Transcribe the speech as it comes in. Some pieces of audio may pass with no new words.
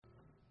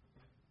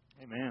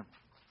Amen.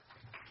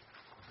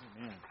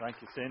 Amen. Thank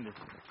you, Cindy.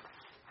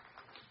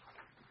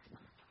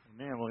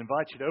 Amen. We'll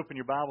invite you to open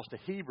your Bibles to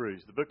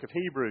Hebrews, the book of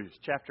Hebrews,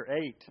 chapter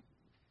 8.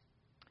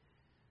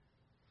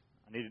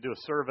 I need to do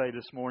a survey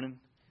this morning.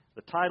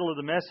 The title of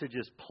the message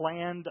is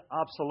Planned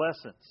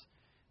Obsolescence.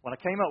 When I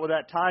came up with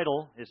that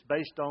title, it's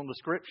based on the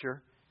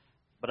Scripture,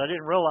 but I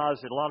didn't realize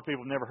that a lot of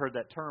people have never heard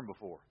that term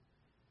before.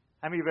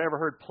 How many of you have ever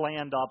heard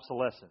planned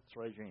obsolescence?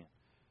 Raise your hand.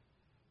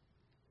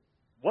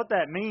 What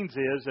that means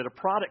is that a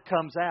product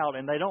comes out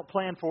and they don't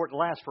plan for it to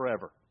last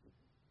forever.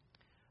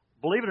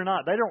 Believe it or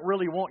not, they don't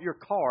really want your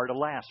car to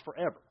last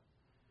forever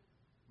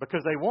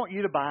because they want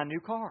you to buy a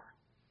new car.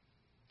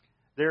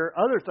 There are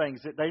other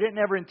things that they didn't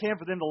ever intend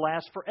for them to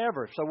last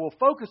forever. So we'll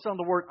focus on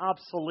the word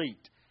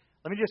obsolete.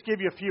 Let me just give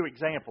you a few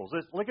examples.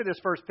 Look at this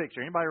first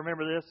picture. Anybody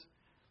remember this?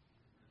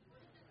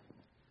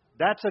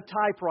 That's a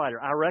typewriter.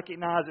 I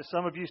recognize that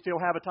some of you still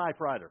have a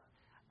typewriter.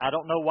 I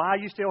don't know why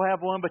you still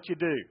have one, but you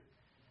do.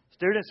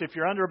 Students, if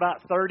you're under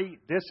about 30,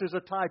 this is a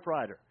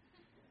typewriter.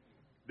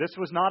 This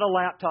was not a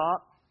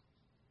laptop.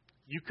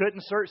 You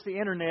couldn't search the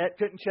internet,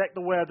 couldn't check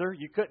the weather,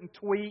 you couldn't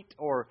tweet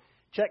or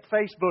check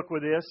Facebook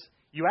with this.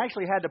 You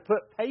actually had to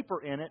put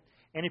paper in it,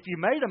 and if you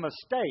made a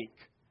mistake,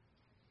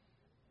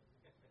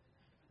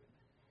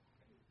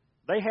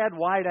 they had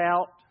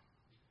whiteout,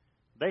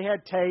 they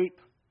had tape,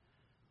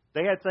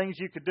 they had things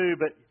you could do,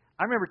 but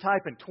I remember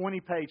typing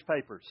 20-page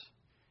papers.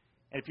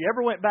 And if you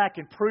ever went back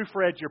and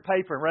proofread your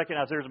paper and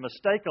recognized there's a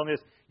mistake on this,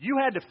 you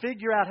had to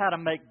figure out how to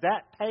make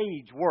that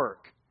page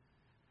work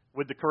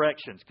with the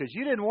corrections because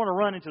you didn't want to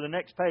run into the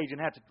next page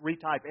and have to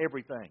retype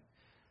everything.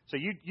 So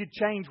you'd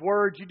change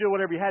words, you do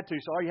whatever you had to,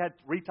 so all you had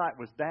to retype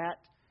was that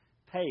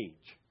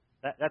page.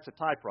 That's a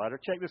typewriter.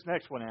 Check this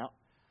next one out.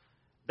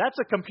 That's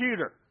a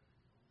computer.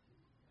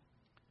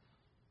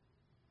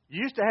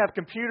 You used to have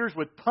computers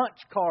with punch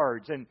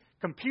cards and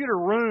computer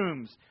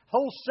rooms,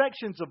 whole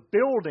sections of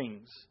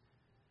buildings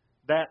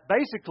that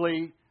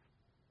basically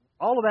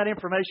all of that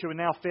information would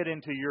now fit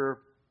into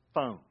your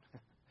phone.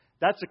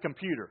 That's a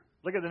computer.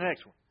 Look at the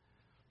next one.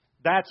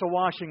 That's a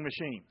washing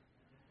machine.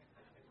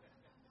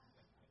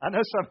 I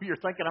know some of you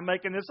are thinking I'm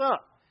making this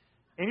up.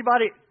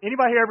 Anybody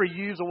ever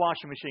use a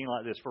washing machine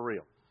like this for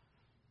real?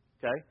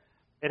 Okay?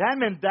 It hadn't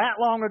been that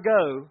long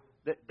ago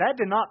that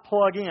did not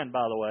plug in,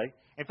 by the way.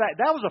 In fact,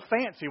 that was a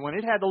fancy one.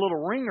 It had the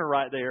little ringer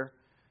right there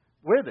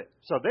with it.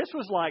 So this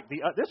was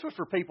this was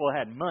for people that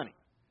had money.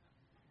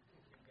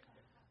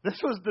 This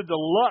was the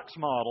deluxe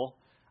model.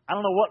 I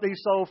don't know what these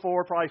sold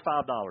for, probably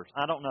 $5.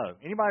 I don't know.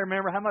 Anybody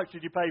remember how much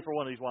did you pay for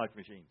one of these washing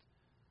machines?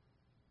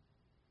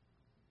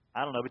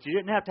 I don't know, but you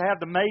didn't have to have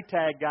the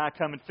Maytag guy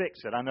come and fix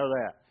it. I know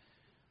that.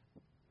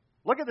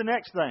 Look at the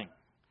next thing.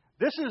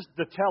 This is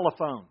the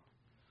telephone.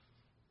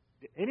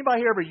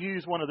 Anybody here ever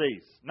use one of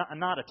these?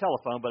 Not a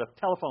telephone, but a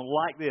telephone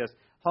like this.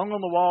 Hung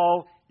on the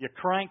wall, you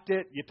cranked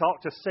it, you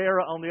talked to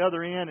Sarah on the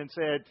other end and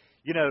said,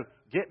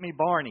 get me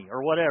Barney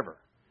or whatever.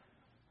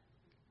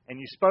 And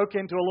you spoke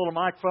into a little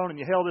microphone and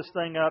you held this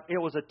thing up. It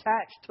was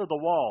attached to the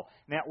wall.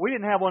 Now, we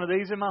didn't have one of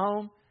these in my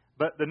home,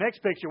 but the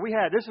next picture we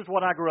had, this is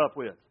what I grew up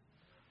with.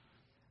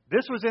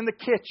 This was in the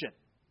kitchen.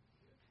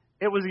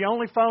 It was the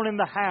only phone in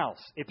the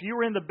house. If you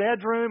were in the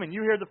bedroom and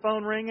you heard the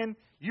phone ringing,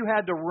 you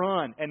had to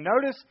run. And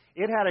notice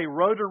it had a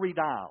rotary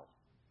dial.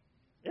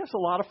 It's a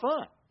lot of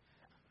fun.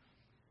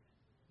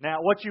 Now,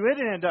 what you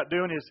would end up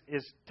doing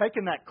is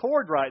taking that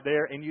cord right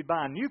there and you'd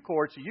buy a new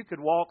cord so you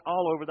could walk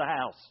all over the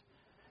house.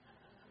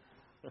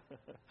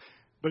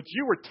 But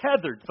you were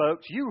tethered,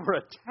 folks. You were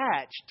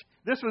attached.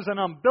 This was an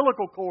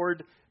umbilical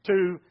cord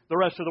to the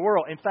rest of the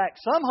world. In fact,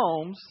 some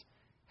homes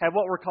have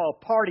what were called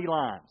party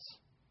lines.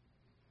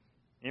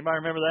 Anybody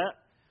remember that?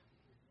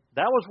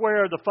 That was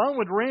where the phone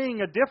would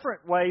ring a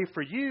different way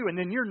for you, and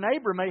then your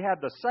neighbor may have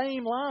the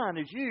same line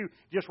as you,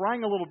 just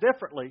rang a little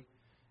differently.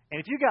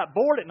 And if you got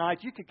bored at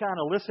night, you could kind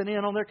of listen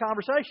in on their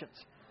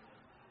conversations.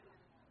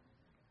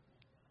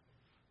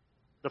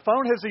 The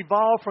phone has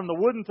evolved from the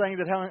wooden thing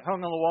that hung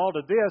on the wall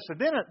to this, and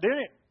then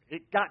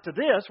it got to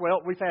this. Well,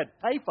 we've had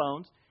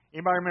payphones.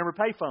 Anybody remember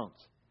payphones?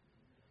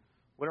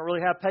 We don't really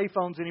have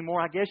payphones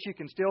anymore. I guess you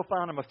can still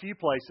find them a few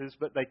places,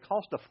 but they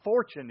cost a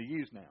fortune to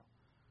use now.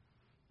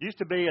 Used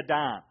to be a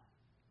dime.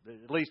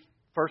 At least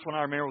first one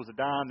I remember was a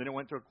dime. Then it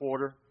went to a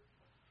quarter.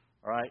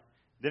 All right.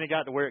 Then it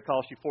got to where it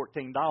cost you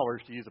 $14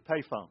 to use a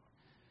payphone.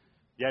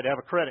 You had to have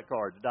a credit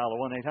card to dial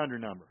a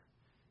 1-800 number.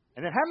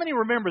 And then how many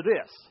remember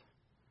this?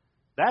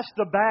 That's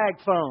the bag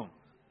phone.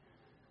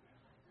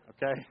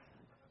 Okay?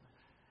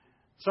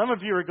 Some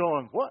of you are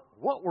going,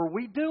 what were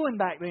we doing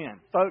back then?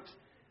 Folks,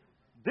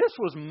 this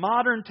was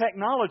modern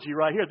technology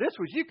right here. This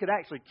was, you could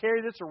actually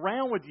carry this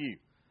around with you.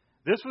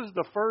 This was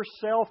the first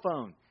cell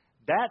phone.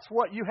 That's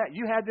what you had.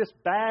 You had this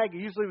bag. It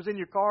usually was in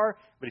your car.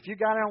 But if you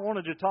got out and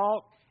wanted to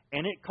talk,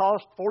 and it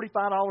cost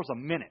 $45 a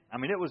minute. I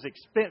mean, it was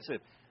expensive.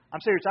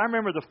 I'm serious. I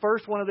remember the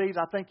first one of these,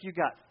 I think you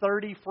got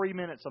 30 free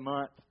minutes a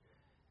month.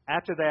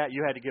 After that,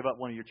 you had to give up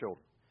one of your children.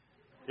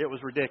 It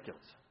was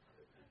ridiculous.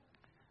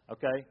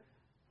 Okay?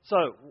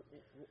 So,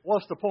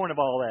 what's the point of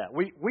all that?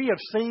 We have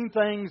seen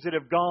things that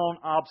have gone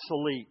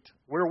obsolete.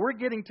 Where we're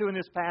getting to in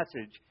this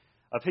passage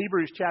of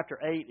Hebrews chapter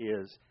 8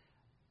 is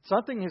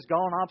something has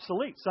gone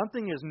obsolete.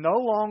 Something is no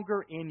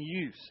longer in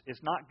use.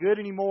 It's not good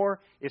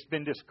anymore. It's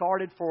been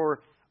discarded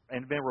for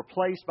and been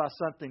replaced by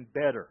something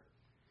better.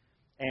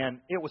 And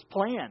it was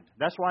planned.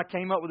 That's why I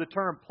came up with the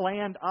term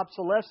planned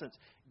obsolescence.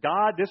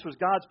 This was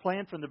God's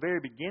plan from the very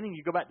beginning.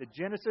 You go back to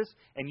Genesis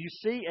and you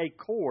see a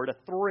cord, a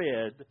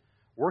thread,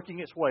 working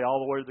its way all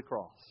the way to the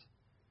cross.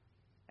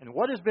 And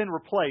what has been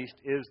replaced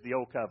is the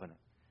Old Covenant.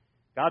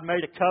 God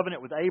made a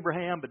covenant with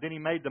Abraham, but then He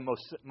made the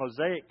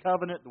Mosaic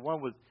covenant, the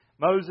one with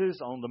Moses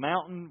on the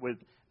mountain with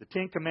the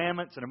Ten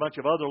Commandments and a bunch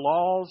of other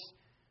laws.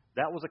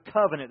 That was a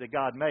covenant that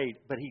God made.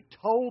 But He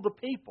told the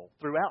people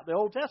throughout the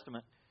Old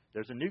Testament,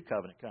 there's a new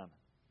covenant coming.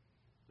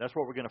 That's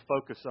what we're going to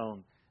focus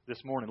on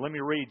this morning. Let me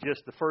read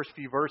just the first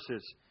few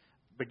verses,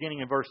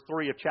 beginning in verse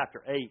 3 of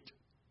chapter 8.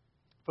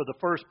 For the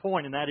first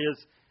point, and that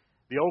is,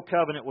 the Old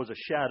Covenant was a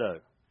shadow.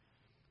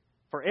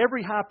 For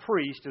every high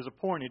priest is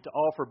appointed to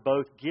offer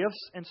both gifts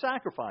and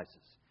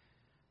sacrifices.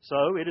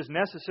 So it is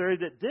necessary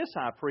that this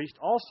high priest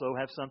also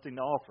have something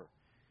to offer.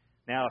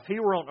 Now, if he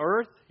were on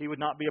earth, he would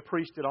not be a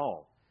priest at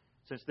all,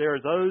 since there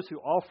are those who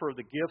offer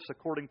the gifts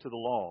according to the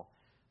law,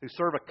 who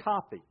serve a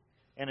copy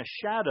and a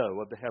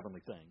shadow of the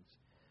heavenly things.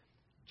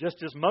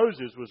 Just as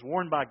Moses was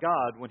warned by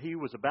God when he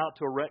was about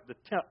to erect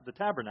the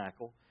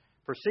tabernacle,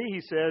 for see,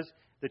 he says,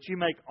 that you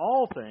make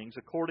all things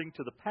according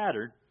to the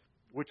pattern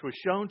which was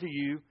shown to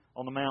you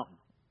on the mountain.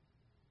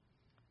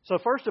 So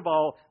first of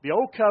all, the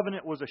Old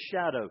Covenant was a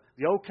shadow.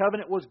 The Old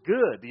Covenant was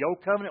good. The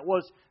Old Covenant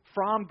was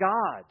from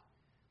God.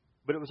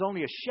 But it was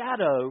only a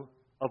shadow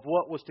of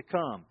what was to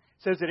come.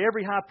 It says that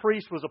every high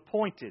priest was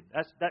appointed.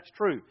 That's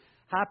true.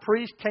 High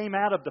priest came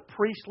out of the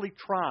priestly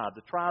tribe,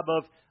 the tribe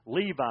of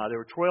Levi. There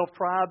were 12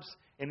 tribes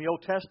in the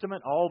Old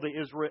Testament. All the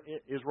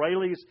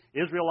Israelites,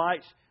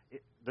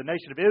 the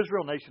nation of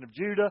Israel, nation of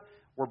Judah,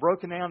 were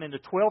broken down into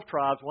 12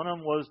 tribes. One of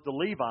them was the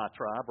Levi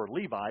tribe, or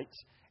Levites,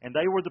 and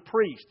they were the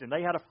priest, and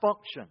they had a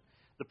function.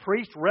 The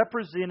priest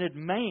represented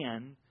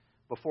man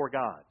before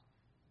God.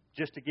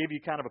 Just to give you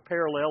kind of a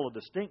parallel, a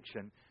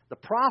distinction, the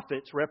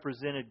prophets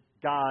represented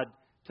God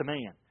to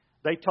man.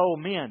 They told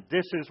men,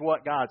 this is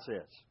what God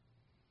says.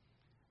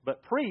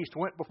 But priests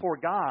went before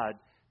God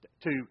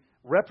to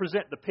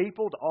represent the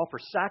people, to offer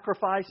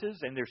sacrifices,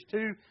 and there's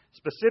two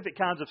specific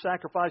kinds of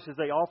sacrifices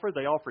they offered.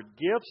 They offered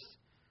gifts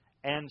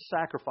and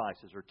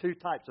sacrifices, or two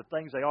types of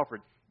things they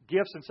offered.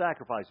 Gifts and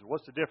sacrifices.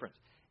 What's the difference?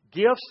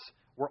 Gifts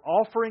were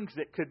offerings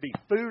that could be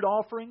food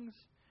offerings.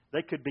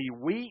 They could be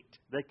wheat.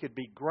 They could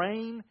be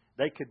grain.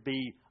 They could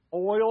be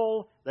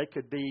oil. They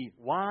could be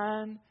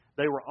wine.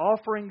 They were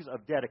offerings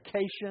of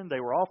dedication. They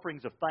were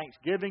offerings of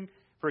thanksgiving.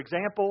 For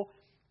example,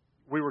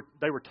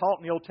 they were taught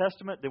in the Old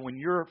Testament that when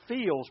your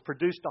fields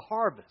produced a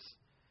harvest,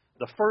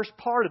 the first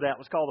part of that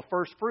was called the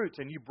first fruits,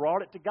 and you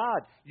brought it to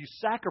God. You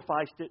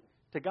sacrificed it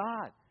to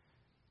God.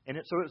 And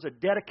so it was a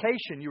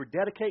dedication. You were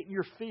dedicating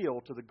your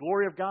field to the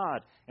glory of God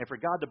and for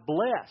God to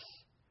bless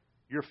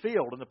your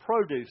field and the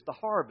produce, the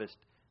harvest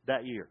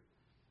that year.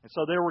 And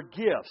so there were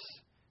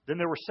gifts. Then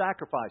there were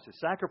sacrifices.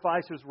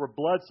 Sacrifices were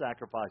blood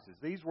sacrifices.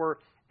 These were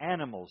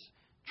animals.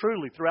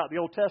 Truly, throughout the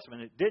Old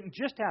Testament, it didn't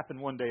just happen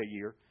one day a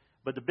year,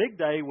 but the big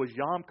day was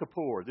Yom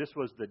Kippur. This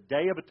was the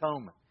Day of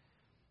Atonement.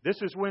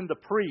 This is when the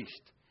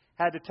priest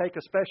had to take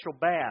a special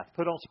bath,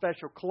 put on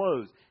special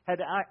clothes, had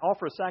to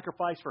offer a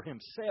sacrifice for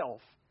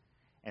himself.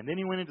 And then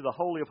he went into the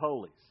Holy of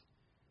Holies.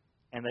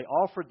 And they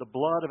offered the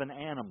blood of an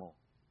animal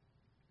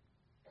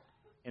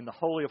in the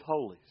Holy of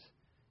Holies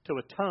to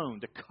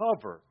atone, to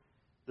cover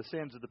the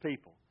sins of the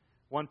people.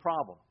 One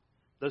problem.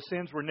 Those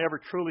sins were never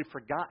truly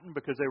forgotten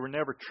because they were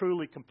never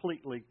truly,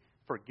 completely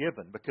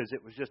forgiven, because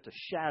it was just a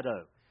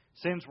shadow.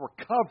 Sins were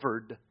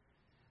covered,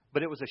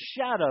 but it was a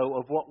shadow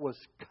of what was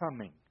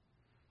coming.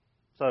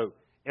 So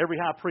every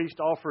high priest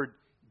offered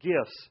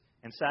gifts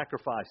and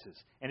sacrifices.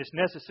 And it's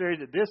necessary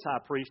that this high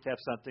priest have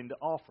something to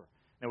offer.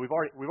 Now, we've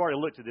already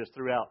looked at this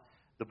throughout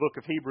the book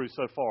of Hebrews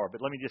so far,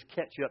 but let me just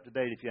catch you up to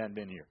date if you hadn't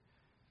been here.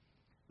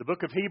 The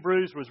book of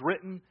Hebrews was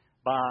written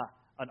by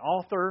an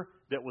author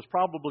that was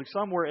probably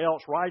somewhere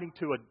else writing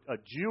to a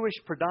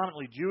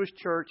predominantly Jewish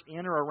church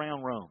in or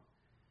around Rome.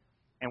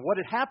 And what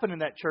had happened in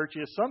that church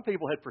is some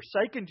people had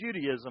forsaken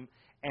Judaism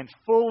and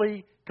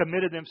fully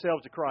committed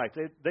themselves to Christ.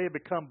 They had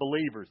become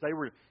believers. They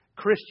were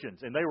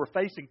Christians, and they were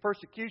facing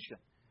persecution.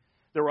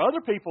 There were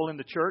other people in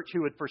the church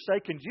who had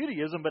forsaken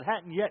Judaism but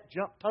hadn't yet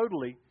jumped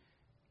totally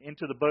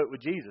into the boat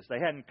with Jesus. They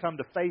hadn't come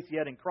to faith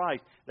yet in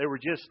Christ. They were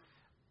just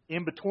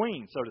in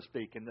between, so to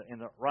speak. And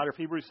the writer of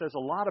Hebrews says a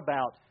lot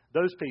about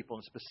those people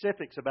and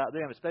specifics about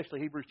them, especially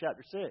Hebrews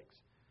chapter 6.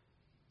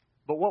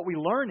 But what we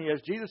learn is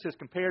Jesus is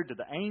compared to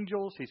the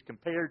angels. He's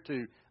compared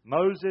to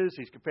Moses.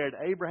 He's compared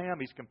to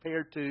Abraham. He's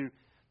compared to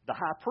the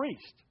high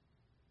priest.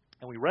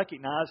 And we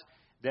recognize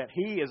that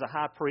he is a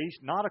high priest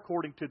not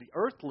according to the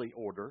earthly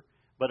order,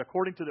 but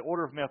according to the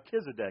order of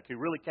Melchizedek, who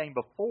really came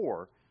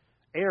before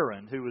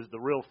Aaron, who was the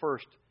real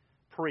first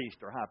priest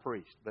or high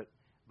priest.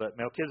 But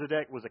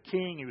Melchizedek was a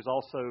king. He was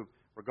also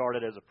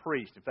regarded as a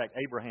priest. In fact,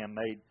 Abraham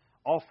made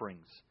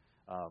offerings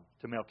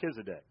to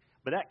Melchizedek.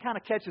 But that kind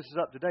of catches us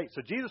up to date.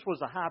 So Jesus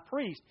was a high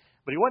priest,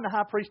 but he wasn't a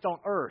high priest on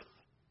earth.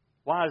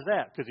 Why is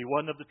that? Because he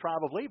wasn't of the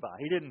tribe of Levi.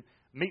 He didn't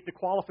meet the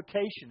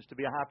qualifications to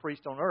be a high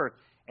priest on earth,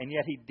 and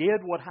yet he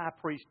did what high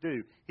priests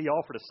do. He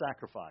offered a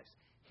sacrifice.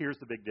 Here's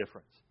the big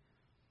difference.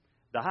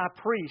 The high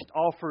priest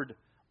offered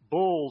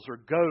bulls or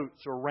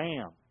goats or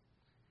ram.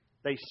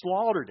 They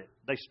slaughtered it.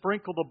 They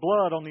sprinkled the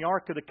blood on the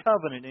Ark of the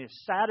Covenant, and it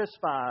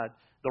satisfied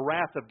the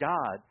wrath of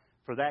God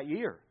for that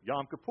year.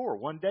 Yom Kippur,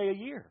 one day a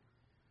year.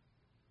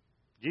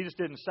 Jesus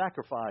didn't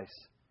sacrifice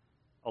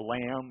a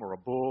lamb or a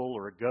bull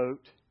or a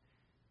goat.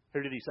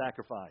 Who did he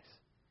sacrifice?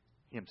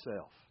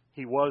 Himself.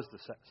 He was the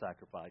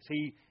sacrifice.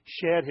 He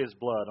shed his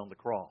blood on the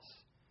cross.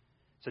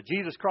 So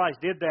Jesus Christ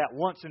did that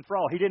once and for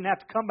all. He didn't have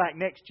to come back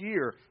next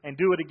year and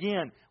do it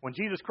again. When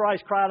Jesus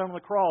Christ cried on the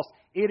cross,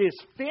 "It is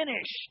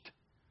finished."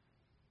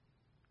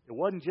 It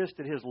wasn't just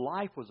that his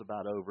life was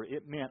about over.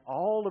 It meant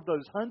all of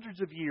those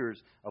hundreds of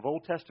years of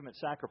Old Testament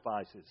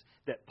sacrifices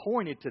that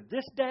pointed to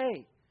this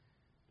day,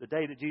 the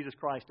day that Jesus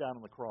Christ died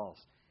on the cross.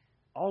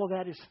 All of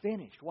that is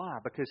finished. Why?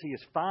 Because he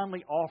has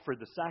finally offered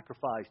the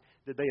sacrifice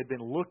that they had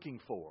been looking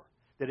for,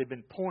 that had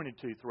been pointed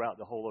to throughout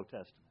the whole Old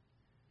Testament.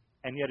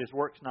 And yet his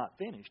work's not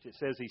finished. It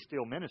says he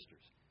still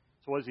ministers.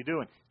 So what is he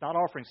doing? He's not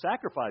offering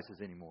sacrifices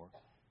anymore,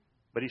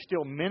 but he's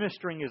still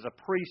ministering as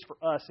a priest for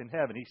us in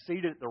heaven. He's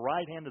seated at the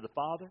right hand of the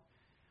Father.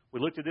 We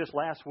looked at this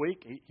last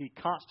week. He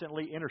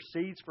constantly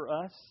intercedes for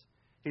us.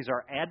 He's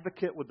our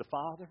advocate with the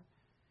Father.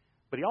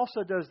 But he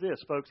also does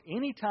this, folks.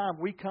 Anytime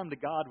we come to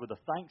God with a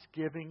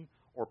thanksgiving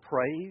or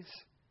praise,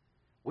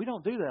 we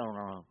don't do that on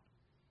our own.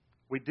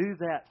 We do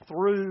that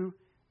through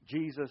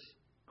Jesus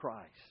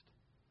Christ.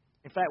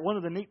 In fact, one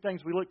of the neat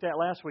things we looked at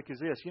last week is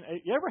this.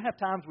 You ever have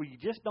times where you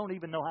just don't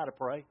even know how to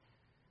pray?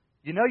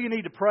 You know you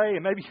need to pray,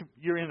 and maybe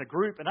you're in a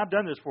group, and I've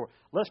done this before.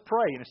 Let's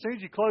pray. And as soon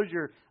as you close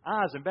your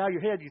eyes and bow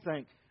your head, you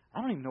think,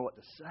 I don't even know what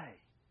to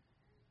say.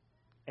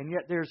 And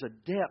yet there's a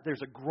depth,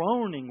 there's a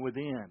groaning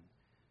within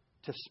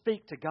to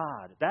speak to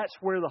God. That's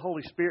where the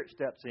Holy Spirit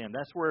steps in.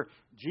 That's where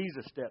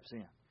Jesus steps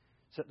in.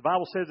 So the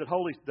Bible says that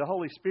the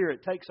Holy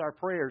Spirit takes our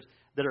prayers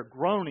that are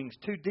groanings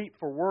too deep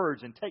for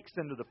words and takes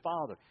them to the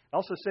Father. It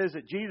also says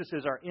that Jesus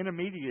is our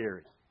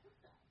intermediary.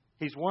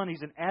 He's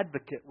an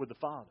advocate with the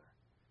Father.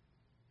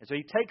 And so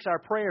he takes our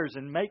prayers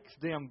and makes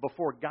them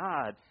before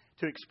God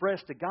to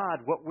express to God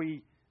what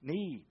we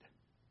need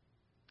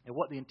and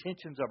what the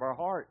intentions of our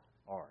heart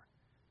are.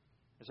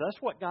 And so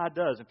that's what God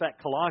does. In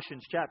fact,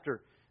 Colossians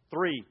chapter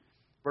 3,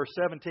 verse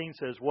 17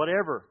 says,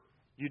 "Whatever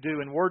you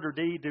do in word or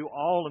deed, do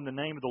all in the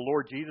name of the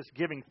Lord Jesus,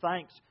 giving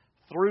thanks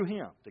through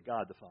Him to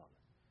God the Father."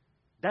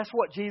 That's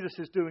what Jesus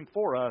is doing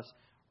for us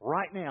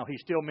right now.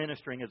 He's still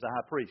ministering as a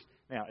high priest.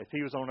 Now, if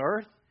He was on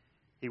earth,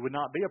 He would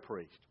not be a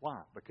priest.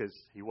 Why? Because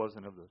He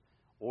wasn't of the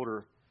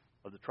order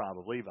of the tribe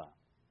of Levi.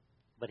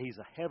 But He's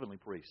a heavenly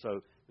priest.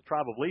 So the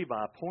tribe of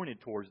Levi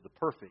pointed towards the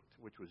perfect,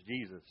 which was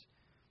Jesus,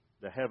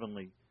 the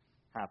heavenly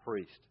high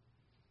priest.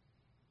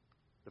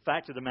 The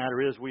fact of the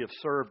matter is we have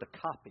served a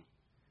copy.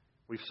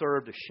 We've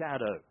served a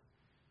shadow.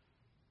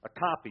 A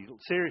copy,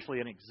 seriously,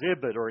 an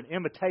exhibit or an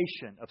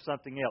imitation of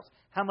something else.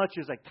 How much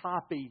is a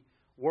copy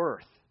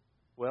worth?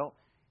 Well,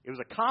 it was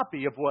a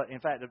copy of what, in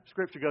fact, the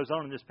Scripture goes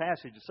on in this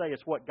passage to say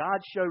it's what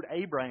God showed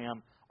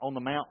Abraham on the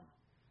mountain.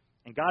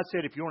 And God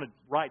said, if you want to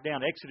write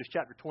down Exodus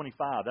chapter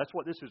 25, that's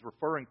what this is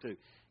referring to.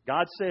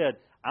 God said,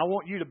 I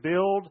want you to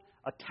build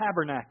a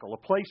tabernacle, a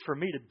place for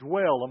me to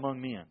dwell among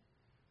men.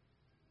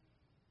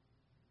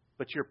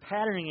 But you're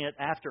patterning it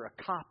after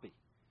a copy,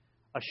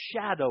 a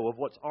shadow of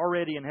what's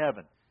already in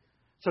heaven.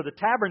 So the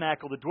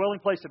tabernacle, the dwelling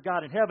place of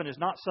God in heaven, is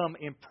not some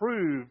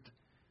improved,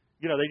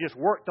 they just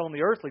worked on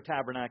the earthly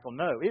tabernacle.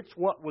 No, it's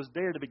what was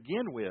there to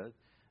begin with.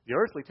 The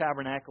earthly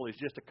tabernacle is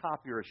just a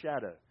copy or a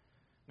shadow.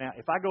 Now,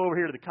 if I go over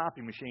here to the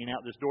copy machine,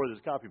 out this door, there's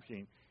a copy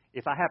machine.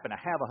 If I happen to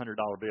have a $100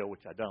 bill,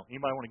 which I don't,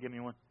 anybody want to give me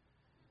one?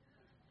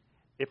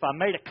 If I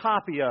made a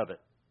copy of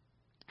it,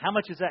 how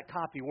much is that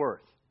copy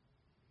worth?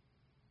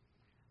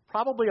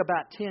 Probably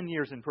about 10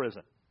 years in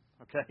prison,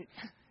 okay?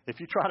 If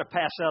you try to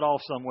pass that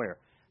off somewhere.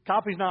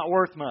 Copy's not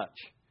worth much.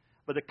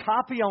 But the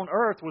copy on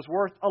earth was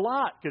worth a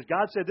lot because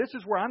God said, this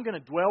is where I'm going to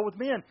dwell with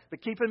men.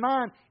 But keep in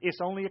mind, it's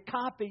only a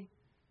copy.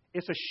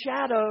 It's a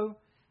shadow.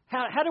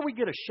 How do we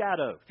get a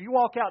shadow? If you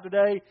walk out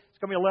today, it's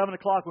going to be 11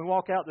 o'clock. When we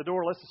walk out the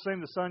door, let's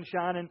assume the sun's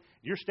shining.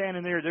 You're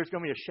standing there. There's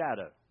going to be a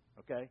shadow.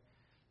 Okay?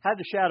 How did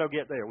the shadow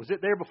get there? Was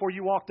it there before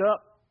you walked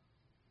up?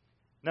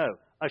 No.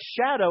 A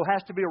shadow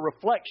has to be a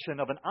reflection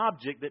of an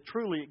object that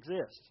truly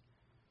exists.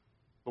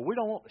 But we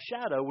don't want the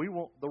shadow. We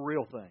want the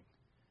real thing.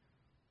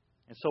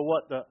 And so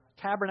what the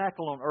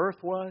tabernacle on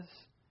earth was,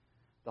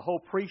 the whole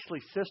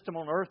priestly system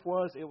on earth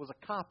was, it was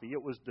a copy.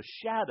 It was the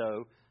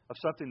shadow of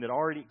something that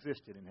already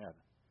existed in heaven.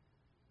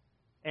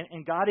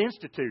 And God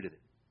instituted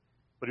it.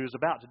 But He was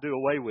about to do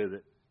away with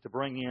it to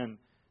bring in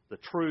the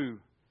true,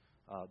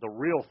 the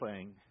real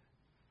thing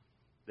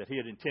that He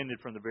had intended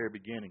from the very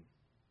beginning.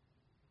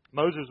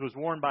 Moses was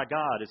warned by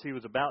God as he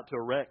was about to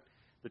erect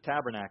the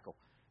tabernacle.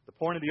 The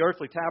point of the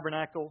earthly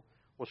tabernacle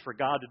was for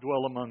God to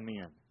dwell among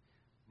men.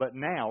 But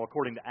now,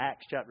 according to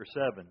Acts chapter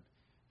 7,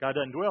 God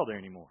doesn't dwell there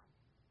anymore.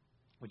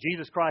 When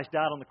Jesus Christ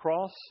died on the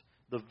cross,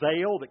 the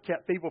veil that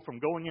kept people from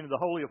going into the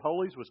Holy of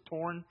Holies was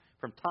torn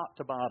from top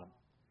to bottom.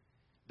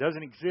 It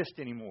doesn't exist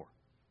anymore.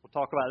 We'll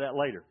talk about that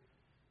later.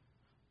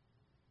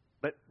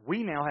 But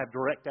we now have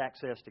direct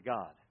access to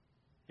God.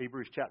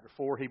 Hebrews chapter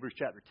 4, Hebrews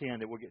chapter 10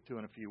 that we'll get to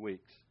in a few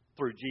weeks.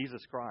 Through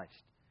Jesus Christ.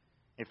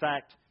 In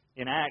fact,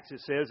 in Acts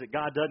it says that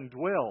God doesn't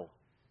dwell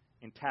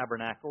in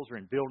tabernacles or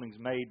in buildings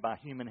made by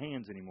human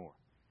hands anymore.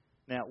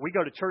 Now, we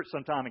go to church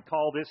sometime and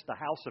call this the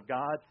house of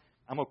God.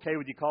 I'm okay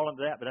with you calling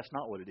it that, but that's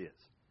not what it is.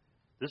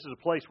 This is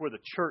a place where the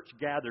church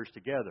gathers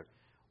together.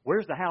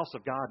 Where's the house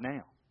of God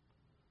now?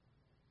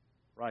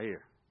 Right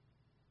here.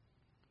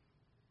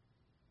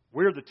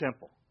 We're the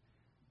temple.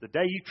 The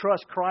day you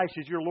trust Christ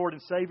as your Lord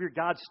and Savior,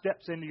 God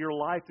steps into your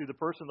life through the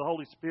person of the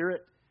Holy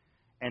Spirit,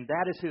 and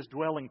that is His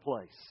dwelling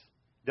place.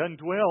 Doesn't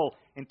dwell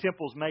in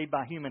temples made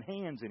by human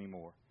hands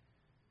anymore.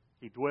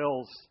 He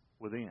dwells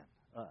within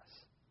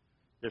us.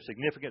 There's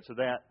significance of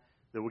that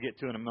we'll get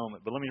to in a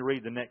moment. But let me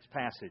read the next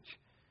passage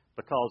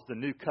because the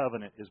new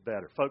covenant is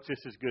better. Folks,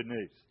 this is good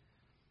news.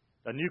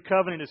 A new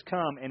covenant has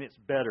come and it's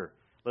better.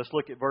 Let's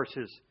look at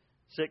verses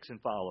 6 and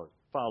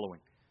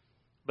following.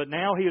 But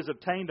now He has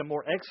obtained a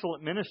more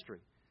excellent ministry,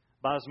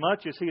 by as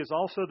much as He is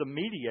also the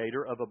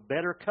mediator of a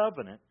better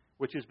covenant,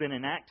 which has been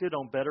enacted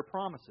on better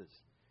promises.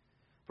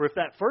 For if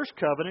that first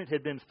covenant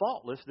had been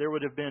faultless, there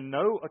would have been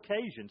no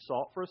occasion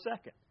sought for a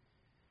second.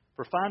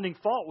 For finding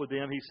fault with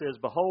them, He says,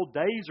 Behold,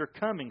 days are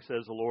coming,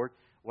 says the Lord,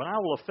 when I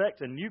will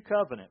effect a new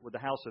covenant with the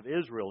house of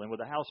Israel and with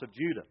the house of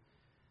Judah.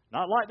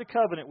 Not like the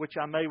covenant which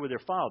I made with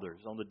their fathers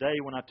on the day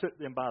when I took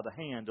them by the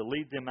hand to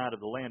lead them out of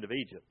the land of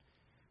Egypt.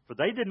 For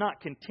they did not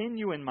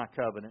continue in my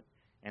covenant,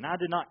 and I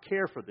did not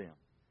care for them,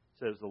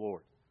 says the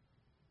Lord.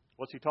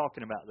 What's He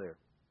talking about there?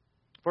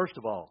 First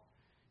of all,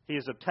 He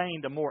has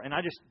obtained a more, and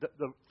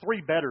the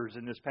three betters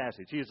in this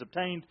passage. He has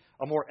obtained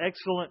a more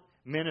excellent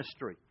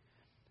ministry.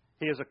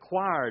 He has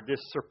acquired this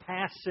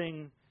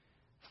surpassing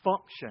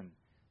function,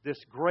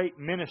 this great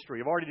ministry.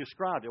 I've already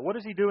described it. What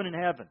is He doing in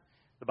heaven?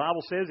 The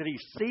Bible says that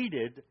He's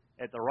seated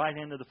at the right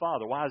hand of the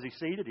Father. Why is He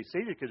seated? He's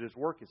seated because His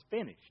work is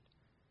finished.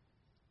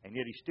 And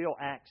yet He still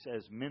acts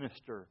as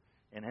minister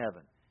in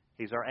heaven.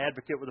 He's our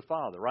advocate with the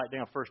Father. Write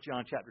down 1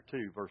 John chapter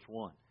 2, verse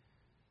 1.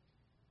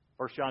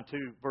 1 John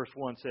 2, verse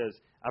 1 says,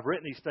 I've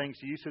written these things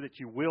to you so that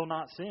you will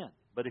not sin.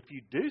 But if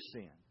you do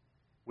sin,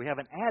 we have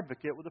an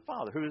advocate with the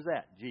Father. Who is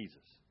that? Jesus.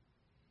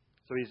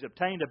 So He's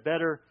obtained a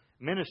better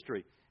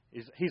ministry.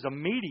 He's a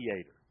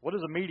mediator. What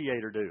does a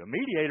mediator do? A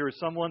mediator is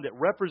someone that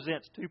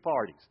represents two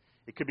parties.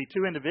 It could be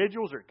two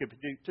individuals, or it could be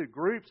two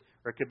groups,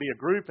 or it could be a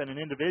group and an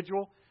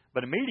individual.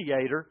 But a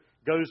mediator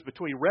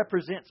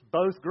represents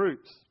both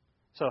groups.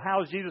 So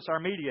how is Jesus our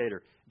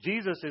mediator?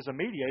 Jesus is a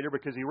mediator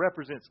because He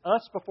represents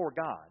us before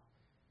God.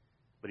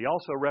 But He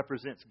also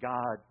represents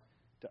God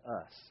to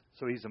us.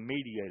 So He's a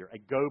mediator, a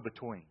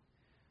go-between.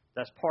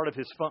 That's part of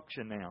His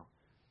function now.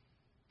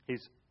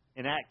 He's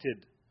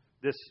enacted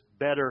this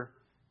better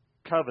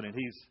covenant.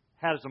 He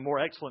has a more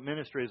excellent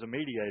ministry as a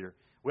mediator.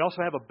 We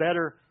also have a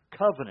better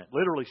covenant,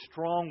 literally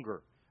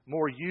stronger,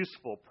 more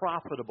useful,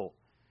 profitable.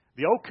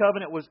 The old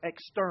covenant was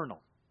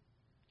external.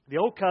 The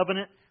old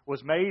covenant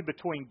was made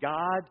between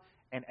God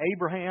and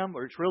Abraham,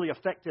 or it's really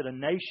affected a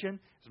nation.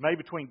 It was made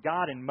between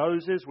God and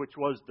Moses, which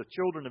was the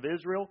children of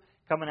Israel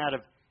coming out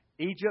of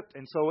Egypt.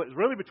 And so it was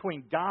really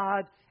between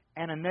God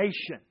and a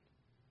nation,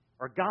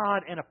 or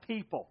God and a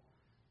people.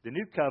 The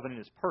new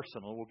covenant is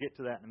personal. We'll get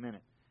to that in a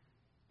minute.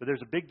 But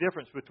there's a big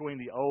difference between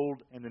the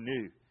old and the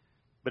new.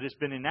 But it's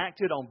been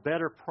enacted on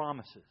better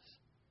promises.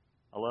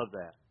 I love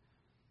that.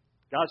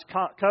 God's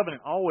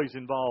covenant always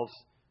involves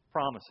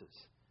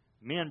promises.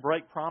 Men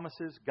break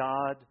promises.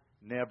 God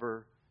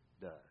never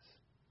does.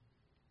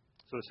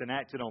 So it's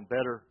enacted on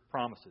better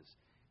promises.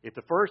 If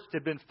the first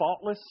had been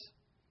faultless,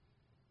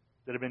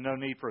 there'd have been no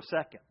need for a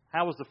second.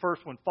 How was the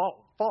first one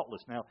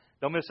faultless? Now,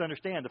 don't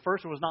misunderstand. The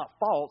first one was not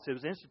false. It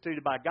was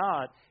instituted by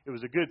God. It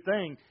was a good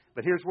thing.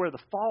 But here's where the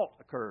fault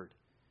occurred.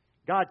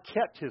 God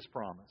kept His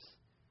promise.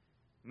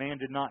 Man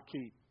did not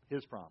keep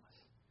His promise.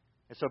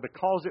 And so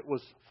because it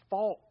was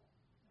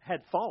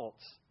had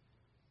faults,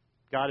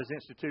 God has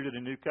instituted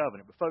a new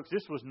covenant. But folks,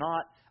 this was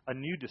not a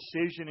new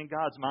decision in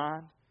God's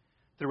mind.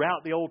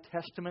 Throughout the Old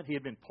Testament, He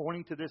had been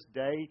pointing to this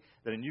day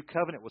that a new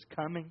covenant was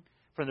coming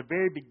from the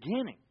very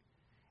beginning.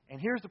 And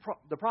here's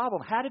the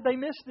problem. How did they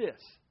miss this?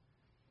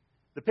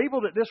 The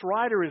people that this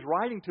writer is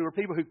writing to are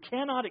people who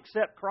cannot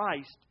accept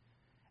Christ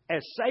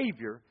as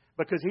Savior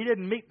because He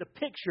didn't meet the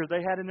picture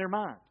they had in their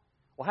mind.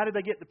 Well, how did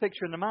they get the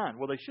picture in their mind?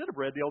 Well, they should have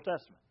read the Old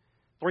Testament.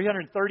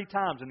 330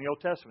 times in the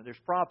Old Testament, there's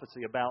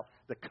prophecy about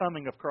the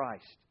coming of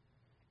Christ.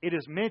 It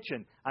is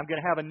mentioned, I'm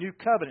going to have a new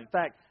covenant. In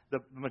fact, the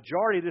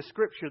majority of this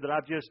scripture that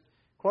I've just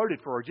quoted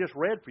for or just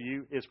read for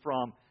you is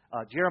from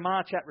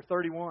Jeremiah chapter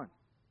 31.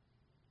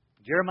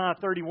 Jeremiah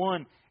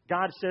 31,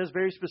 God says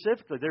very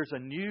specifically, there's a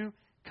new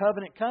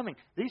covenant coming.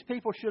 These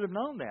people should have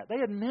known that. They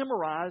had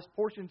memorized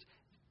portions,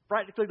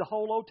 practically the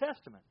whole Old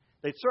Testament.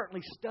 They'd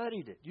certainly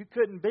studied it. You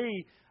couldn't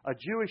be a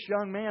Jewish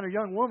young man or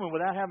young woman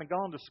without having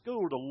gone to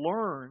school to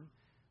learn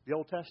the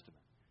Old Testament.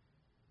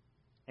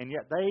 And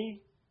yet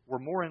they were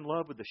more in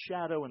love with the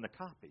shadow and the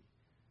copy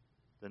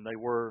than they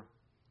were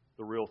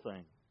the real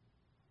thing.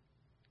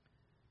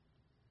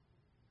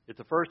 If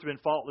the first had been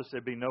faultless,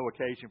 there'd be no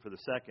occasion for the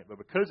second. But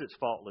because it's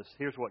faultless,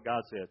 here's what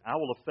God says. I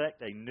will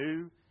effect a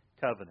new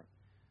covenant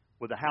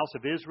with the house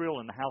of Israel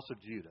and the house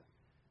of Judah.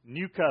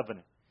 New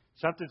covenant.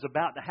 Something's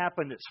about to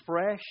happen that's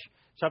fresh.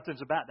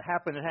 Something's about to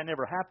happen that had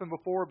never happened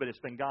before, but it's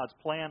been God's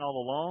plan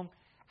all along.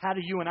 How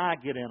do you and I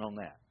get in on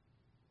that?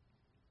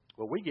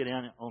 Well, we get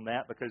in on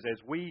that because as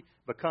we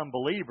become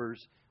believers,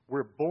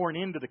 we're born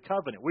into the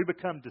covenant. We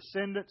become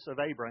descendants of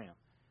Abraham.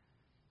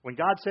 When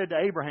God said to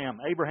Abraham,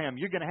 Abraham,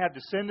 you're going to have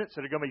descendants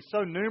that are going to be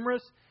so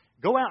numerous,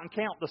 go out and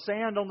count the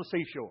sand on the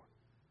seashore.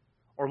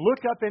 Or look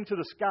up into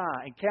the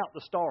sky and count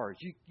the stars.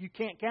 You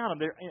can't count them.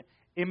 They're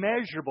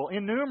immeasurable,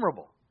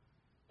 innumerable.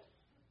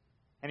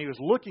 And He was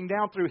looking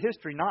down through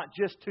history, not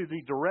just to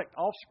the direct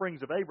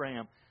offsprings of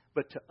Abraham,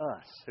 but to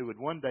us, who would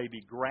one day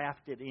be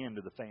grafted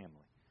into the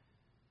family.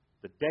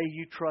 The day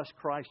you trust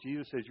Christ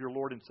Jesus as your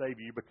Lord and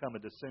Savior, you become a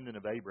descendant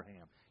of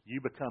Abraham.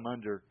 You become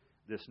under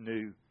this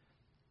new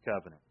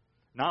covenant.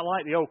 Not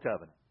like the Old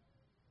Covenant.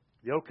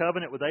 The Old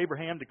Covenant with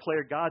Abraham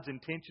declared God's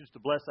intentions to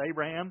bless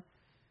Abraham.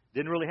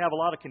 Didn't really have a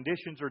lot of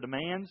conditions or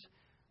demands.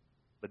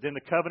 But then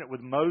the covenant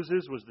with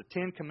Moses was the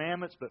 10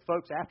 Commandments. But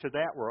folks, after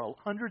that were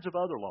hundreds of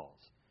other laws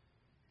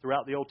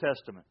throughout the Old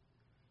Testament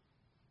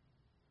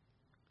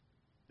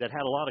that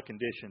had a lot of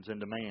conditions and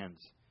demands.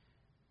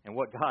 And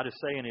what God is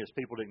saying is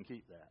people didn't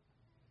keep that.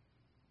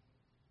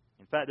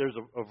 In fact, there's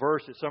a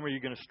verse that some of you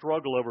are going to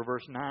struggle over,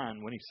 verse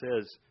 9, when He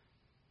says,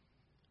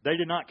 they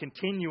did not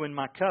continue in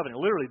my covenant.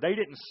 Literally, they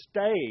didn't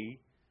stay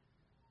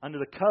under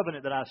the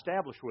covenant that I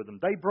established with them.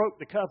 They broke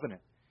the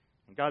covenant.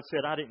 And God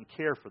said, I didn't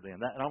care for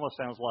them. That almost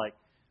sounds like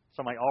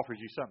somebody offers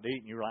you something to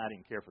eat and you're like, I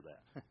didn't care for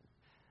that.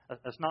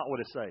 That's not what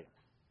it's saying.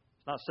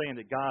 It's not saying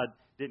that God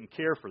didn't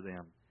care for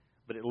them,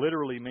 but it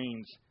literally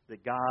means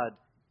that God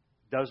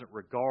doesn't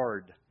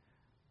regard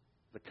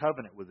the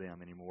covenant with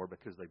them anymore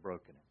because they've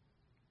broken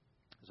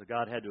it. So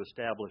God had to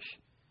establish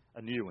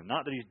a new one.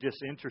 Not that He's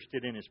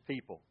disinterested in His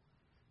people,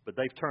 but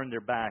they've turned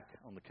their back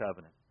on the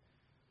covenant.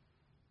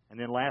 And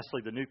then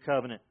lastly, the new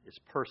covenant is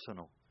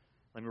personal.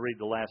 Let me read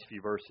the last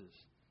few verses.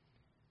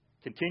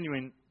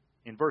 Continuing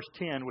in verse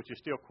 10, which is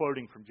still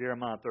quoting from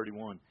Jeremiah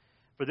 31.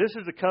 For this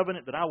is the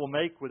covenant that I will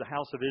make with the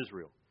house of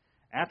Israel.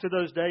 After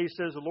those days,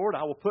 says the Lord,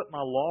 I will put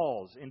my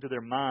laws into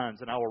their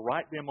minds, and I will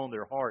write them on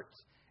their hearts.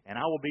 And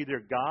I will be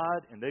their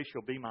God, and they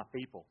shall be my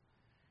people.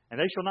 And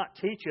they shall not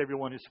teach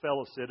everyone his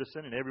fellow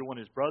citizen and everyone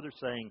his brother,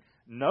 saying,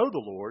 Know the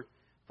Lord,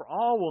 for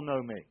all will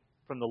know me,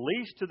 from the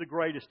least to the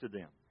greatest of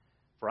them.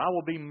 For I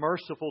will be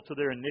merciful to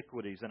their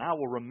iniquities, and I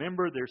will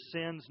remember their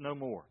sins no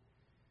more.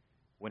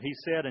 When He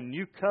said a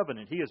new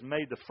covenant, He has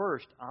made the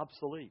first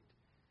obsolete.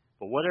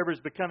 But whatever is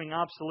becoming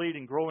obsolete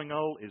and growing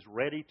old is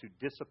ready to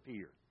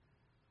disappear.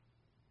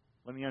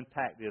 Let me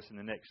unpack this in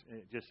the next,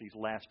 just these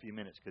last few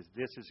minutes, because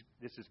this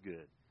is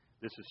good.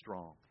 This is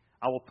strong.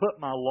 I will put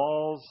my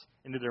laws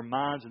into their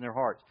minds and their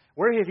hearts.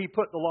 Where had He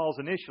put the laws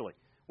initially?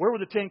 Where were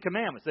the 10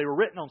 Commandments? They were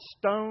written on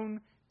stone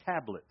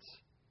tablets.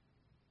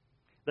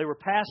 They were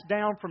passed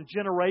down from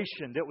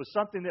generation. It was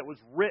something that was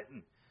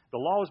written. The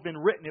law has been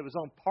written. It was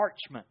on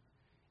parchment.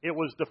 It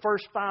was the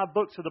first 5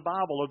 books of the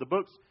Bible, or the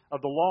books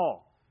of the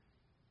law.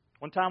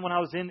 One time when I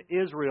was in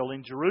Israel,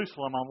 in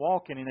Jerusalem, I'm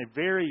walking, and a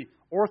very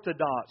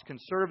orthodox,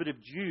 conservative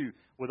Jew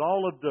with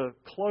all of the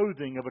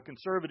clothing of a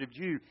conservative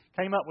Jew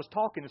came up and was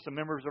talking to some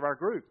members of our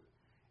group.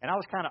 And I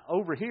was kind of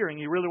overhearing.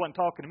 He really wasn't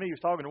talking to me. He was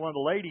talking to one of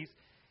the ladies.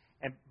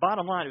 And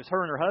bottom line, it was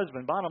her and her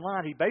husband. Bottom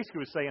line, he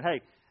basically was saying,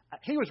 hey,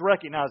 he was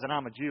recognizing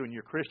I'm a Jew and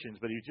you're Christians,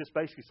 but he was just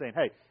basically saying,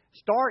 hey,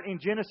 start in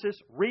Genesis,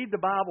 read the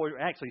Bible.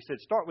 Actually, he said,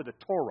 start with the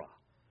Torah.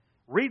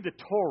 Read the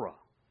Torah.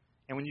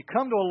 And when you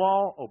come to a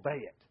law, obey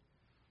it.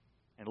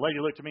 And the lady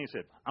looked at me and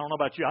said, I don't know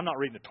about you, I'm not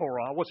reading the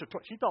Torah. What's the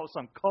Torah? She thought it was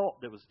some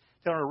cult that was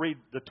telling her to read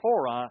the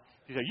Torah.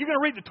 She said, you're going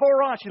to read the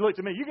Torah? She looked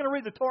at me, you're going to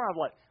read the Torah? I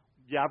was like,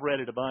 yeah, I've read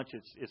it a bunch.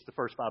 It's the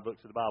first 5 books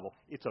of the Bible.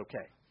 It's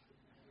okay.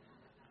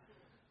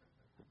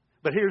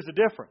 But here's the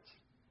difference.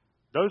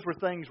 Those were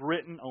things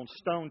written on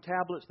stone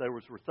tablets.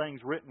 Those were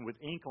things written with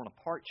ink on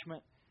a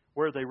parchment.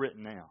 Where are they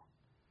written now?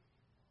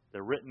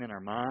 They're written in our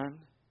mind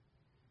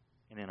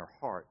and in our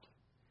heart.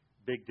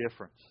 Big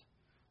difference.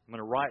 I'm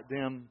going to write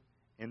them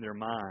in their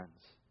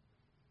minds.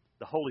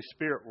 The Holy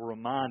Spirit will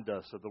remind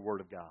us of the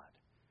Word of God.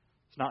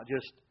 It's not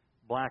just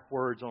black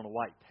words on a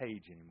white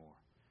page anymore.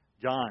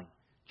 John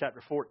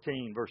chapter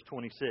 14, verse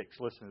 26.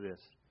 Listen to this.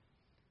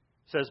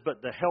 It says,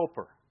 but the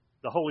Helper,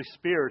 the Holy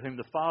Spirit, whom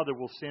the Father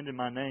will send in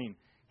my name,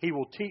 He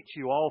will teach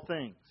you all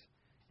things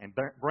and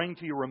bring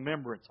to your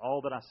remembrance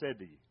all that I said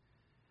to you.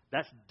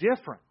 That's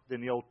different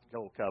than the Old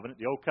Covenant.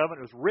 The Old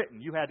Covenant was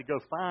written. You had to go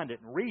find it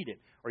and read it,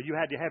 or you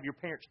had to have your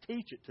parents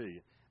teach it to you.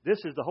 This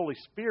is the Holy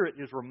Spirit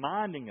is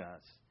reminding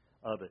us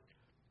of it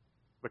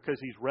because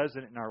He's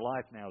resident in our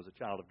life now as a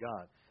child of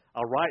God.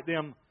 I'll write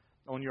them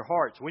on your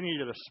hearts. We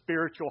needed a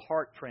spiritual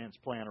heart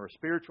transplant or a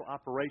spiritual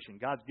operation.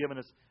 God's given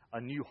us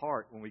a new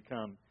heart when we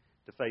come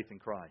to faith in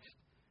Christ.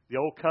 The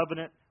old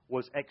covenant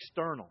was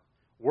external.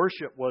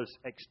 Worship was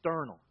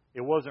external.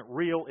 It wasn't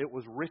real, it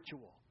was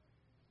ritual.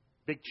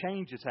 Big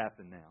changes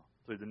happen now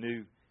through the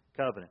new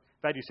covenant.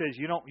 In fact, he says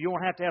you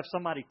don't have to have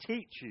somebody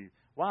teach you.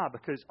 Why?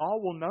 Because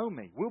all will know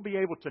me. We'll be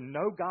able to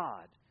know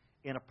God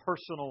in a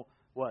personal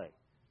way.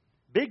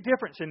 Big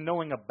difference in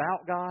knowing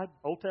about God,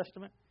 Old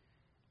Testament,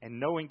 and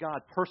knowing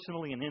God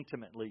personally and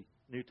intimately,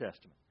 New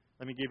Testament.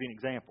 Let me give you an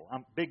example.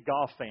 I'm a big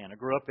golf fan. I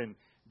grew up in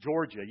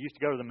Georgia. I used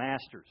to go to the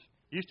Masters.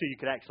 Used to, you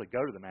could actually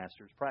go to the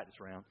Masters, practice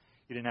round.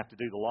 You didn't have to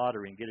do the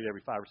lottery and get it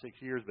every 5 or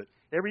 6 years, but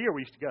every year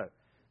we used to go.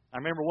 I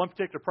remember one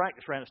particular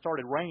practice round, it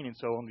started raining,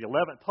 so on the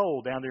 11th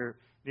hole down there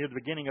near the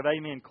beginning of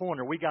Amen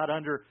Corner, we got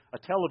under a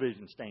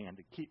television stand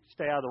to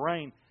stay out of the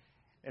rain.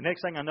 And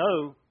next thing I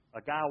know,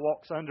 a guy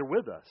walks under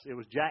with us. It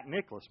was Jack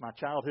Nicklaus, my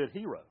childhood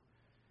hero.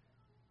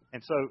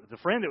 And so the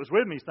friend that was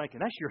with me is thinking,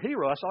 that's your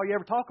hero. That's all you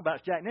ever talk about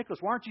is Jack Nicklaus.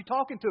 Why aren't you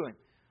talking to him?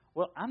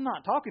 Well, I'm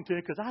not talking to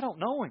him because I don't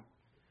know him.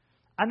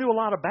 I knew a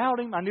lot about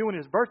him. I knew when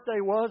his birthday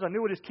was. I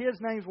knew what his kids'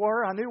 names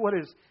were. I knew what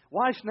his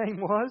wife's name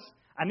was.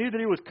 I knew that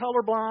he was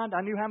colorblind.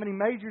 I knew how many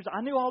majors.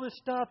 I knew all this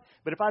stuff.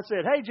 But if I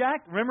said, hey,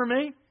 Jack, remember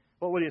me?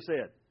 What would he have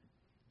said?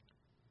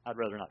 I'd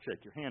rather not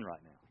shake your hand right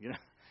now. You know?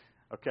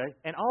 Okay?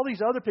 And all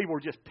these other people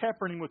were just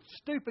peppering him with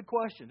stupid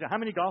questions. How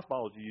many golf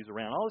balls do you use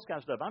around? All this kind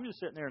of stuff. I'm just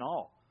sitting there in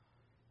awe.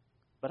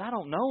 But I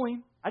don't know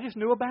him. I just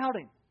knew about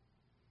him.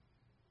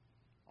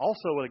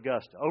 Also at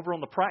Augusta, over on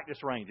the practice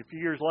range a few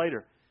years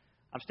later,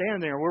 I'm standing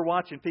there and we're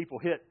watching people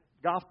hit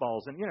golf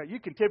balls. And, you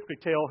can typically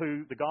tell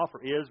who the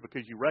golfer is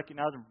because you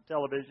recognize them from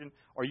television,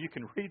 or you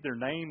can read their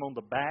name on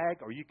the bag,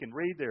 or you can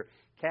read their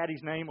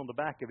caddy's name on the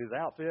back of his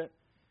outfit.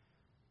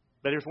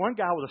 But there's one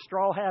guy with a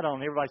straw hat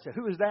on, and everybody said,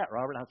 who is that,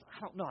 Robert? And I said, I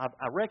don't know.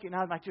 I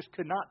recognize him. I just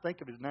could not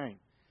think of his name.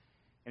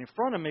 And in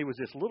front of me was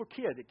this little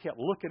kid that kept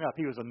looking up.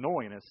 He was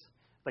annoying us.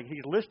 Like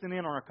he's listening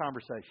in on our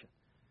conversation.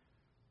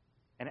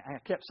 And I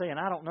kept saying,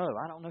 I don't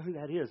know who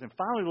that is. And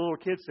finally the little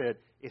kid said,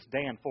 it's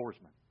Dan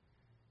Forsman.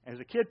 And as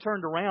the kid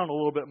turned around a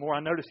little bit more, I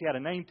noticed he had a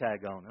name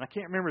tag on. And I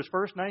can't remember his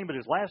first name, but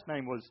his last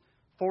name was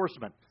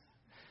Forsman.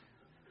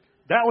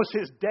 That was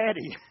his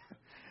daddy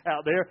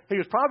out there. He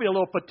was probably a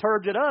little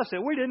perturbed at us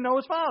that we didn't know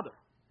his father.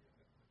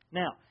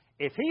 Now,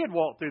 if he had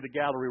walked through the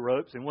gallery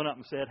ropes and went up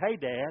and said, hey,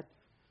 Dad,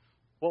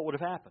 what would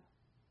have happened?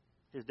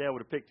 His dad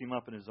would have picked him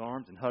up in his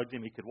arms and hugged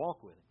him. He could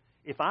walk with him.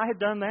 If I had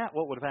done that,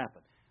 what would have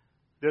happened?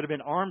 There would have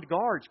been armed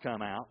guards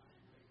come out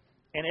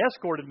and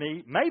escorted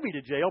me, maybe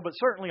to jail, but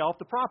certainly off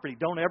the property.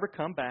 Don't ever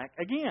come back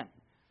again.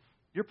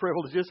 Your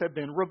privileges have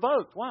been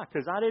revoked. Why?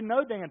 Because I didn't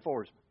know Dan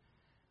Forsman.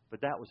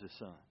 But that was his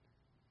son.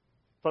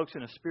 Folks,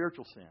 in a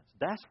spiritual sense,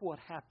 that's what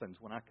happens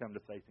when I come to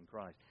faith in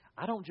Christ.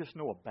 I don't just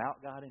know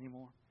about God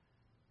anymore.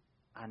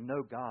 I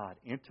know God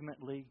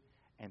intimately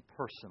and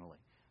personally.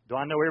 Do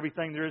I know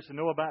everything there is to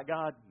know about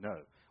God? No.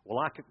 Will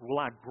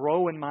I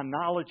grow in my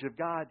knowledge of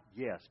God?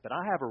 Yes. But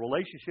I have a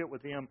relationship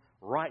with Him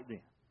right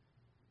then.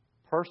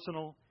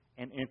 Personal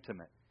and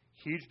intimate.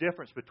 Huge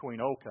difference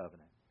between Old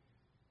Covenant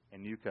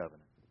and New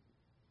Covenant.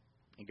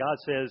 And God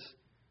says,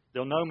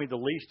 they'll know me the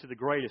least to the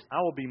greatest.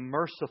 I will be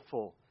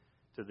merciful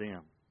to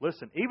them.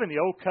 Listen, even the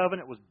Old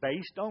Covenant was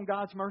based on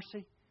God's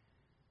mercy,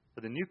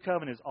 but the New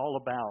Covenant is all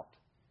about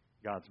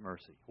God's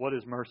mercy. What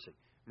is mercy?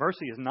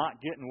 Mercy is not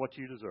getting what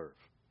you deserve.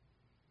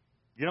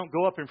 You don't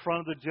go up in front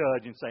of the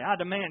judge and say, I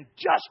demand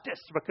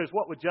justice, because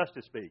what would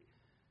justice be?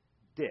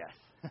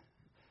 Death.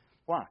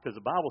 Why? Because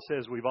the Bible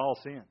says we've all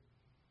sinned.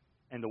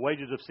 And the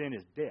wages of sin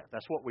is death.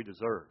 That's what we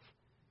deserve.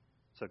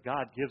 So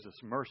God gives us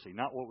mercy,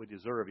 not what we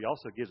deserve. He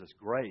also gives us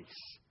grace,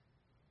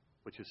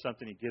 which is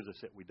something He gives us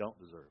that we don't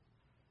deserve.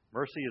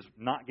 Mercy is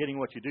not getting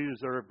what you do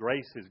deserve.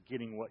 Grace is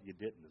getting what you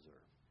didn't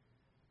deserve.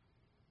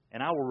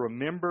 And I will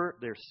remember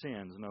their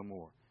sins no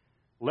more.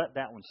 Let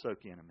that one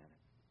soak in a minute.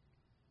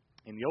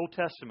 In the Old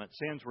Testament,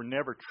 sins were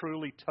never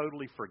truly,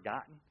 totally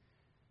forgotten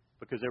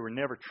because they were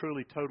never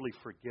truly, totally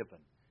forgiven.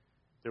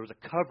 There was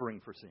a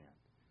covering for sin.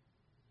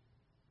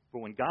 But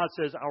when God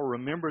says, I will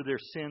remember their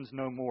sins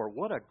no more,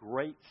 what a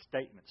great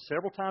statement.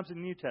 Several times in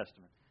the New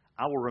Testament,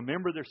 I will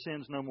remember their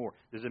sins no more.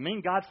 Does it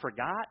mean God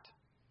forgot?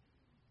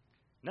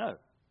 No.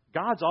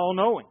 God's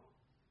all-knowing.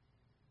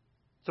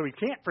 So He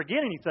can't forget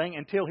anything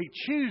until He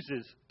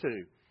chooses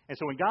to. And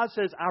so when God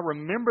says, I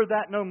remember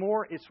that no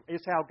more,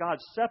 it's how God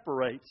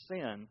separates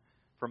sin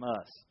from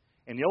us.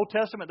 In the Old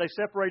Testament, they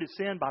separated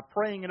sin by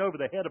praying it over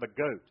the head of a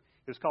goat.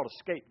 It was called a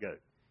scapegoat.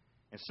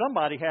 And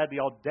somebody had the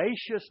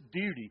audacious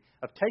duty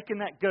of taking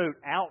that goat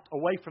out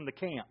away from the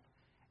camp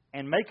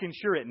and making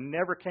sure it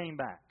never came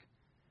back.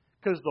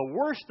 Because the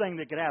worst thing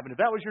that could happen, if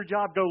that was your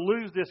job, go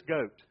lose this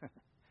goat.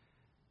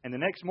 And the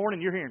next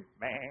morning you're hearing,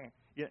 man.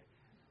 Yeah.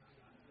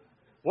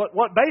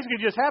 What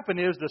basically just happened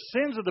is the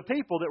sins of the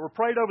people that were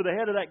prayed over the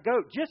head of that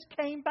goat just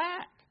came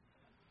back.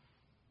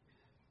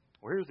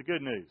 Well, here's the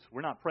good news.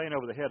 We're not praying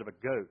over the head of a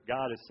goat.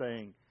 God is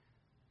saying,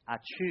 I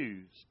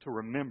choose to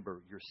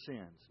remember your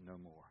sins no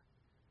more.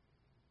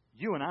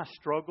 You and I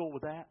struggle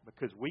with that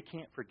because we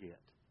can't forget.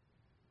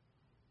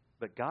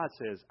 But God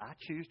says, I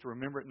choose to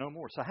remember it no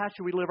more. So how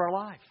should we live our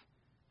life,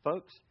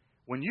 folks?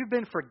 When you've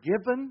been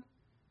forgiven,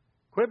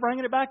 quit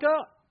bringing it back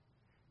up.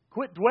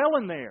 Quit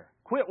dwelling there.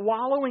 Quit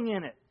wallowing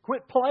in it.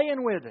 Quit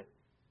playing with it.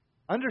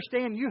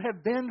 Understand you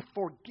have been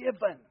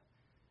forgiven.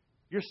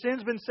 Your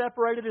sin's been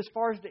separated as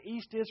far as the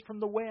east is from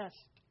the west.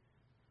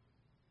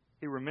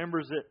 He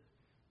remembers it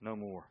no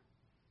more.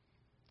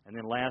 And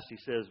then last he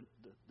says,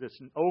 this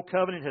old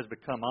covenant has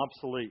become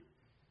obsolete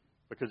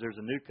because there's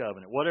a new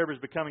covenant. Whatever is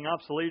becoming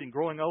obsolete and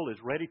growing old is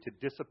ready to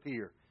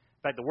disappear.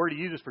 In fact, the word he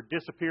uses for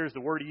disappear is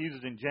the word he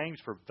uses in James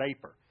for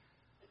vapor.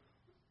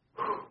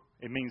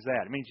 It means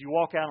that. It means you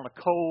walk out on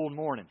a cold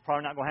morning. It's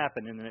probably not going to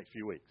happen in the next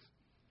few weeks.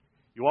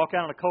 You walk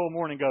out on a cold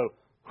morning and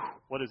go,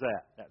 what is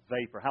that? That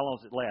vapor. How long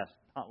does it last?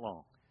 Not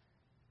long.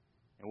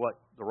 And what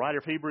the writer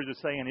of Hewbrews is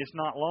saying, it's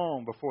not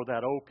long before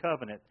that old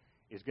covenant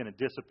is going to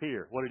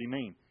disappear. What did he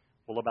mean?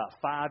 Well, about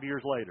 5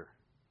 years later,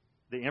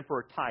 the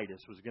Emperor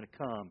Titus was going to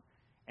come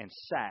and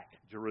sack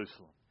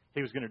Jerusalem.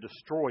 He was going to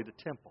destroy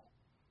the temple.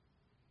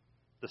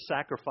 The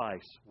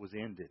sacrifice was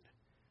ended.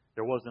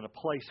 There wasn't a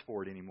place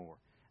for it anymore.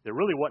 There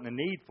really wasn't a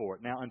need for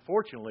it. Now,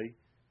 unfortunately,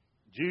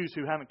 Jews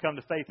who haven't come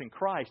to faith in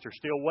Christ are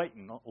still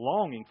waiting,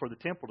 longing for the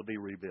temple to be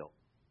rebuilt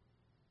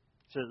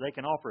so that they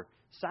can offer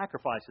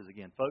sacrifices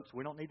again. Folks,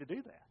 we don't need to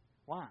do that.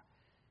 Why?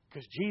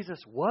 Because Jesus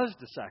was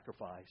the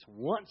sacrifice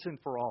once and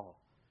for all.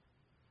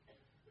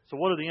 So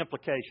what are the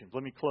implications?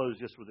 Let me close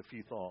just with a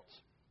few thoughts.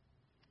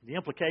 The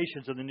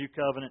implications of the new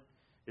covenant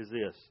is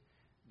this.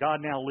 God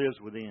now lives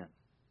within,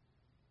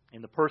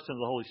 in the person of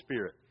the Holy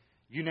Spirit.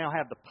 You now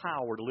have the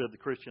power to live the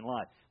Christian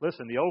life.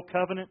 Listen, the old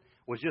covenant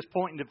was just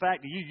pointing to the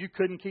fact that you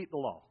couldn't keep the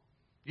law.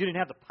 You didn't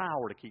have the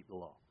power to keep the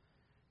law.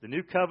 The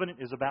new covenant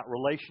is about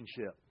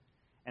relationship.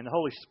 And the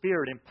Holy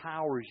Spirit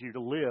empowers you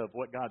to live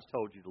what God's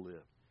told you to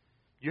live.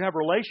 You have a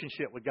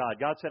relationship with God.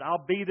 God said,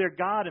 I'll be their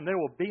God and they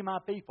will be my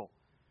people.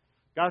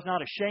 God's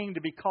not ashamed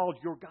to be called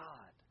your God.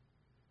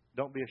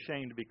 Don't be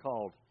ashamed to be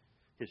called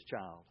His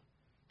child.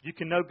 You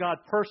can know God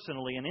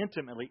personally and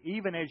intimately,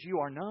 even as you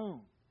are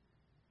known.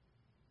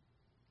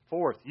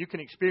 Fourth, you can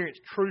experience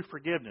true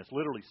forgiveness,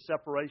 literally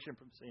separation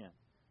from sin.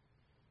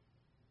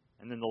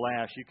 And then the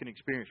last, you can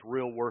experience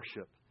real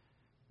worship,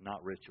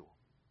 not ritual.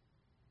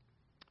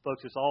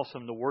 Folks, it's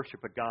awesome to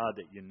worship a God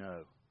that you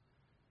know.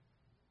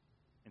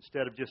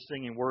 Instead of just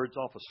singing words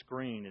off a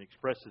screen, it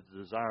expresses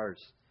the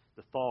desires,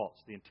 the thoughts,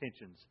 the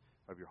intentions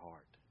of your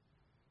heart.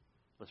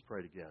 Let's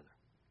pray together.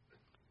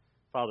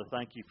 Father,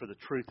 thank you for the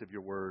truth of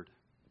your word.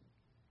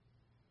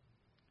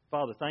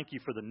 Father, thank you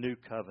for the new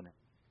covenant.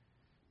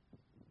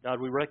 God,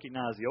 we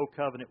recognize the old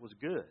covenant was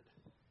good,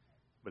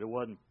 but it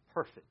wasn't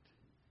perfect.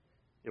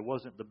 It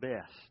wasn't the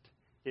best.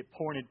 It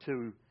pointed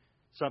to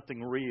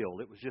something real.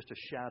 It was just a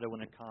shadow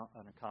and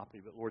a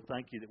copy. But Lord,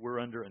 thank you that we're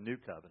under a new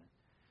covenant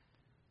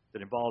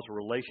that involves a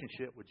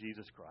relationship with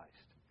Jesus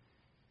Christ.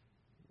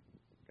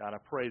 God, I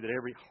pray that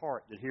every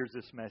heart that hears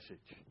this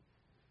message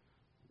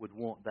would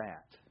want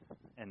that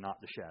and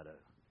not the shadow.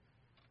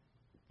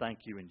 Thank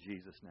you in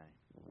Jesus'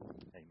 name.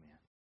 Amen.